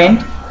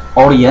constraint,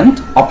 orient,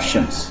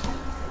 options,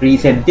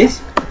 reset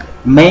this,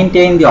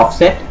 maintain the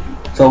offset.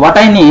 So what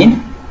I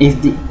need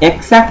is the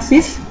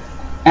x-axis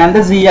and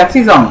the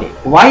z-axis only.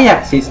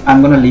 Y-axis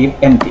I'm going to leave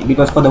empty,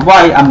 because for the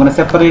Y I'm going to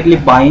separately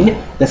bind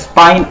the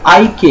spine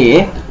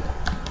IK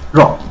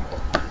row.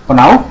 For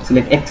now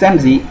select X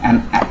and Z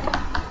and add.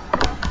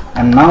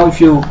 And now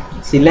if you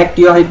select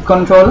your hip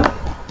controller,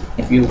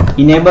 if you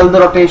enable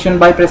the rotation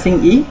by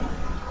pressing E,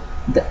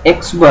 the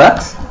X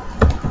works,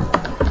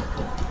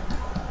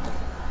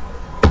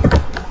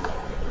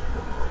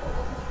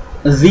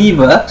 Z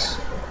works,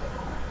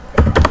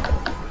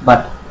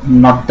 but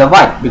not the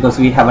Y, because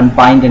we haven't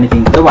bind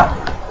anything to the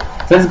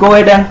Y. So let's go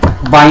ahead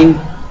and bind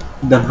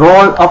the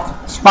roll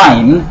of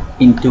spine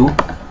into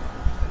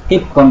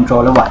hip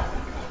controller Y.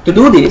 To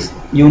do this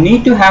you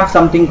need to have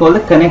something called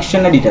a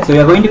connection editor. So we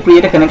are going to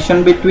create a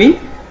connection between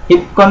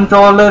hip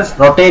controller's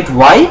rotate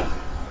Y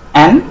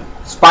and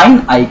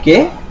spine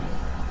IK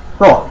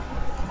roll.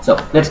 So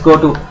let's go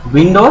to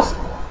Windows,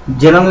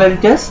 General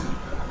Editors,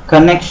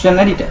 Connection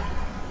Editor.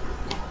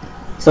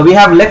 So we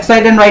have left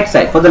side and right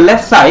side. For the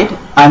left side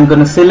I'm going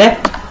to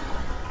select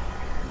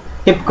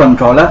hip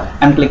controller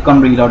and click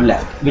on reload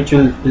left, which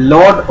will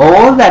load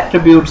all the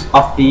attributes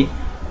of the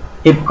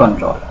hip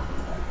controller.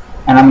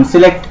 And I'm going to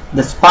select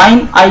the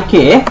spine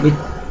IK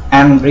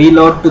and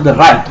reload to the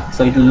right,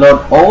 so it will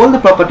load all the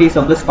properties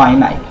of the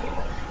spine IK.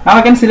 Now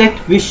I can select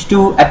which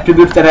two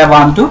attributes that I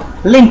want to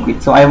link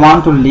with. So I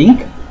want to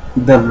link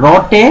the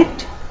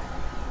rotate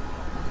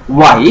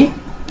Y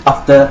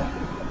of the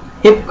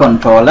hip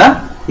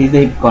controller, this is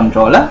the hip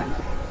controller,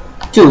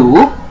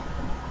 to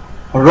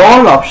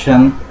roll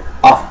option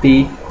of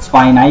the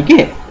spine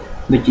IK,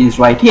 which is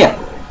right here.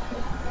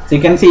 So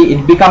you can see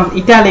it becomes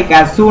italic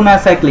as soon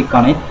as I click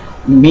on it,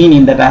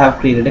 meaning that I have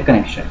created a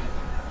connection.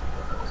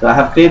 So I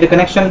have created a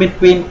connection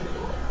between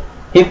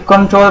hip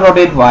controller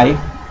rotate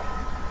Y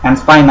and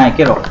spine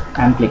IK roll,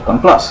 and click on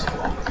close.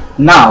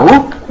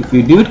 Now if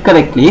you do it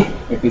correctly,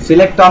 if you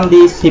select on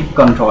this hip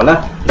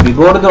controller, if you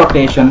go to the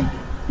rotation,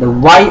 the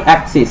Y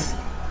axis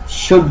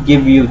should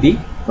give you the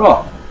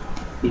roll.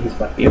 This is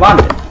what we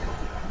wanted.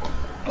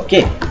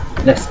 Okay,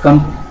 let's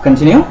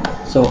continue.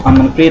 So I'm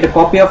going to create a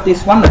copy of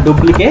this one, a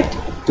duplicate,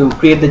 to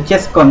create the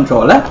chest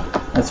controller.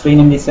 Let's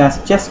rename this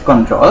as chest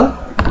control.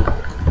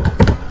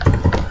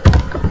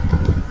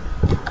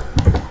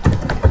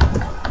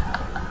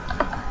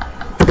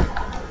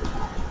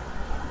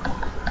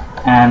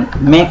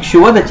 And make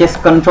sure the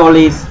chest control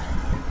is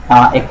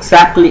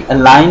exactly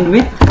aligned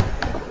with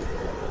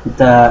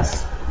the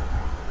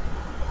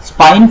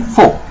spine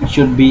 4. It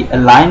should be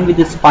aligned with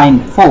the spine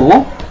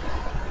 4.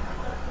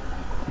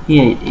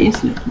 Here it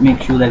is. Let's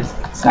make sure that it's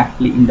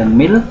exactly in the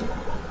middle.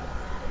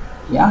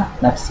 Yeah,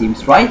 that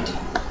seems right.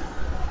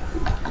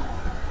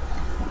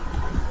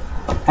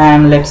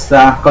 And let's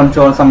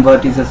control some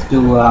vertices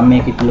to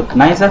make it look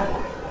nicer.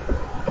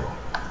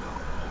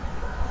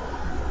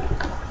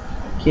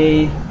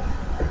 Okay,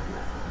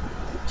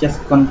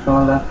 chest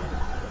controller.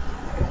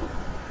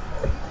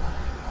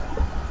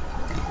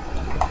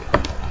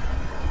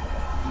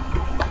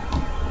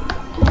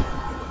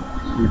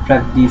 We'll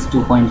drag these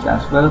 2 points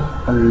as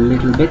well a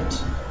little bit.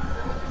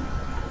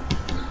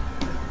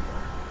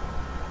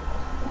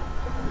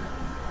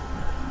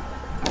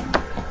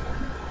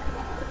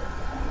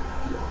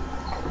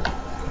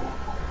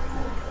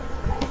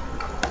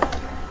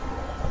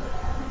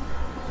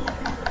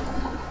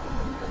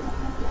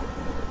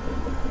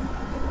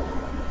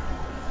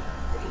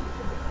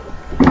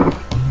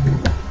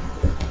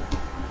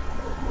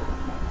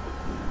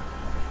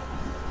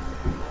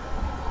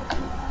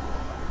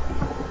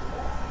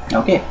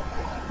 Okay,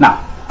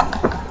 now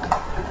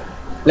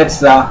let's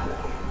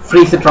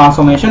freeze the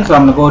transformation. So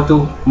I'm going to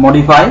go to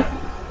modify,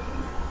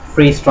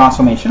 freeze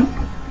transformation,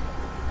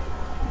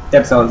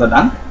 That's also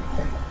done.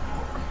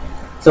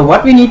 So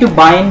what we need to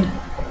bind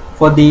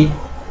for the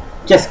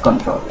chest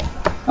controller.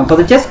 And for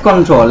the chest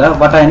controller,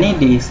 what I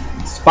need is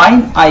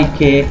spine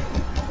IK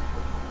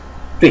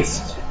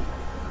twist.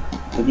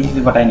 So this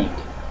is what I need.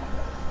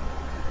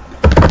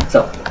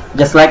 So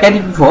just like I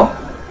did before,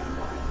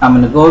 I'm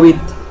going to go with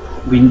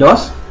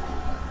Windows,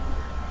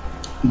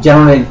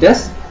 General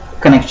Editors,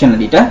 Connection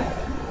Editor,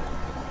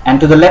 and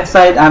to the left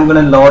side I'm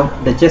going to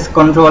load the chest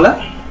controller,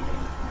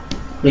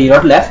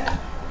 reload left.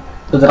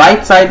 To the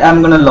right side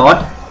I'm going to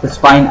load the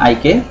spine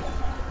IK.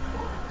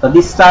 So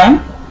this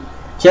time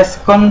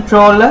chest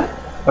controller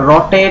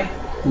rotate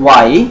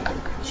Y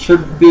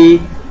should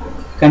be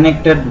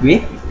connected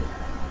with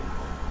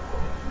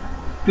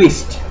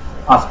twist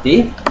of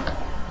the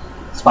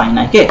spine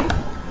IK.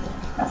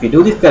 If you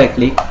do this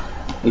correctly,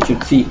 you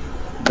should see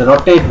the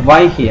rotate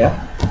Y here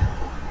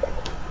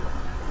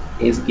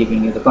is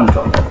giving you the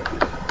controller.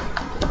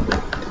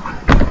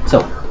 So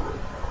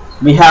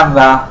we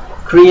have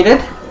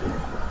created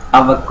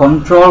our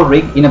control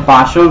rig in a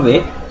partial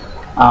way.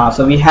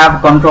 So we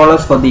have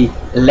controllers for the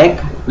leg,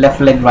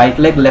 left leg,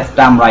 left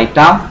arm, right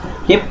arm,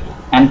 hip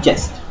and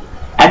chest.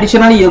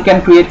 Additionally, you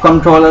can create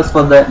controllers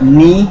for the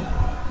knee,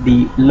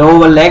 the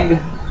lower leg,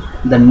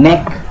 the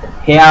neck,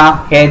 hair,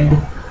 head,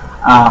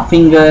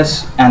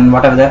 fingers and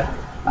whatever the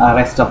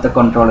rest of the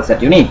controllers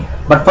that you need.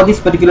 But for this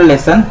particular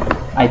lesson,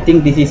 I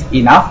think this is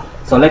enough.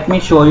 So let me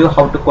show you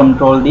how to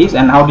control these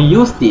and how to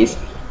use these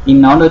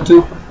in order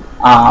to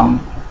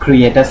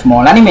create a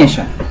small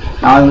animation.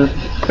 Now I will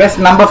press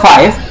number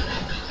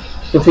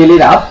 5 to fill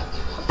it up,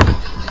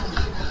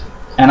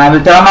 and I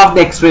will turn off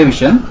the X-ray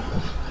vision.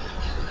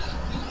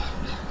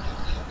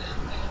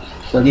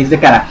 So this is the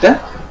character.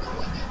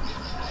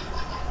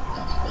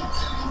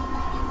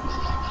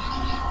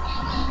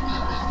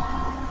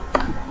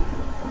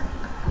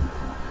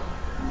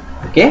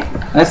 Okay,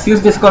 let's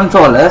use these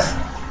controllers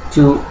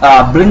to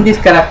bring this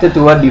character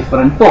to a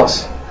different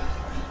pose.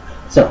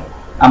 So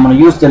I'm going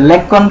to use the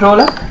leg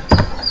controller,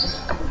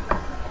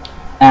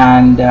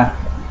 and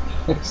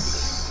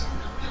let's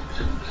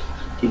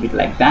keep it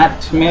like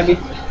that maybe,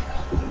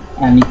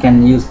 and you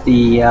can use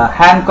the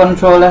hand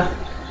controller.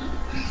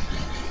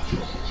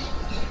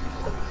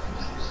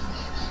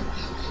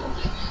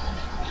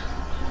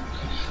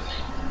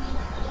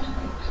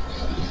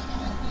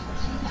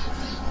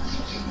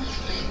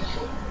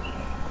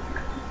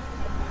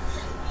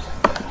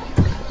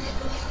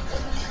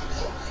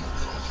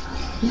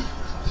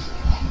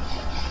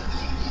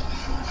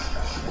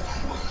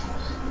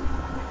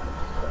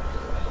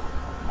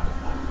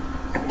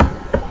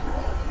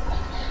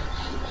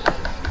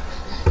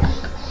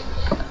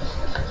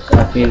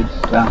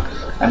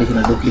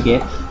 Additional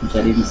duplicate which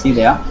I didn't see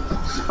there,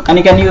 and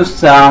you can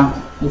use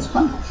this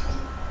one.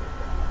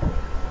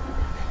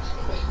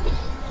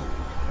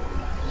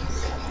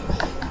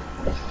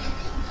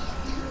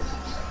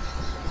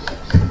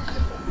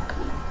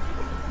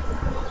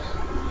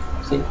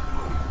 See,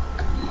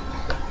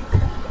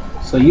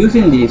 so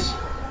using this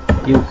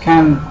you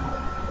can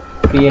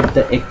create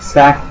the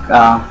exact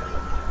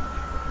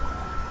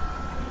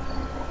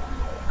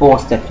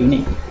pose that you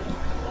need.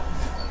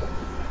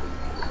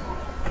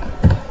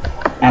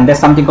 And there's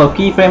something called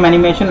keyframe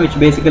animation, which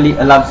basically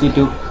allows you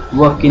to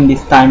work in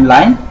this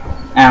timeline,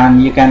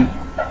 and you can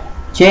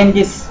change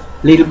this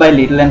little by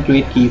little and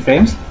create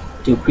keyframes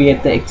to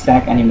create the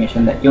exact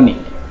animation that you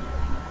need.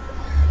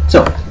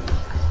 So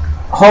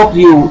hope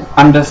you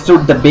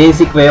understood the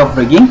basic way of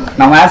rigging.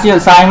 Now as your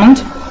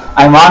assignment,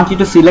 I want you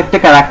to select a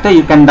character.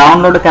 You can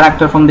download a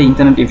character from the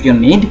internet if you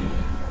need,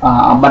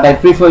 but I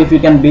prefer if you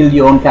can build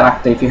your own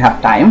character if you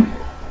have time.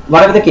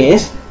 Whatever the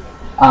case,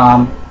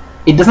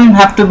 it doesn't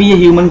have to be a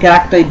human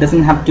character, it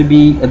doesn't have to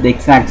be the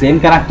exact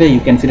same character. You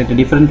can select a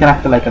different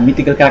character, like a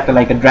mythical character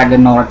like a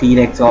dragon or a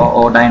T-Rex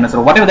or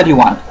dinosaur, whatever that you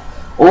want,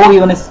 or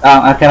even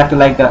a character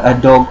like a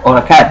dog or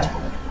a cat,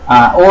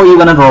 or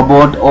even a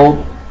robot,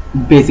 or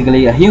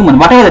basically a human.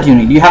 Whatever that you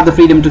need, you have the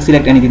freedom to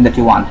select anything that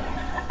you want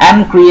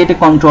and create a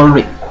control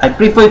rig. I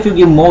prefer if you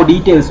give more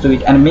details to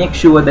it and make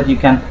sure that you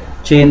can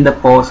change the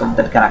pose of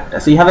that character.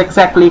 So you have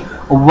exactly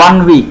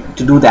 1 week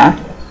to do that.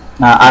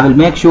 I will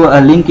make sure a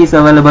link is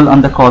available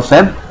on the course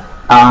web,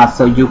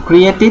 so you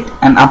create it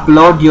and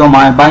upload your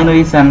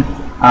binaries and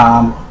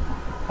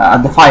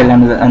the file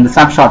and the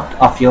snapshot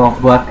of your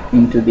work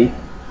into the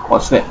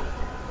course web.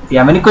 If you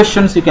have any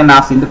questions, you can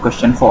ask in the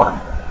question forum.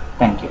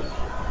 Thank you.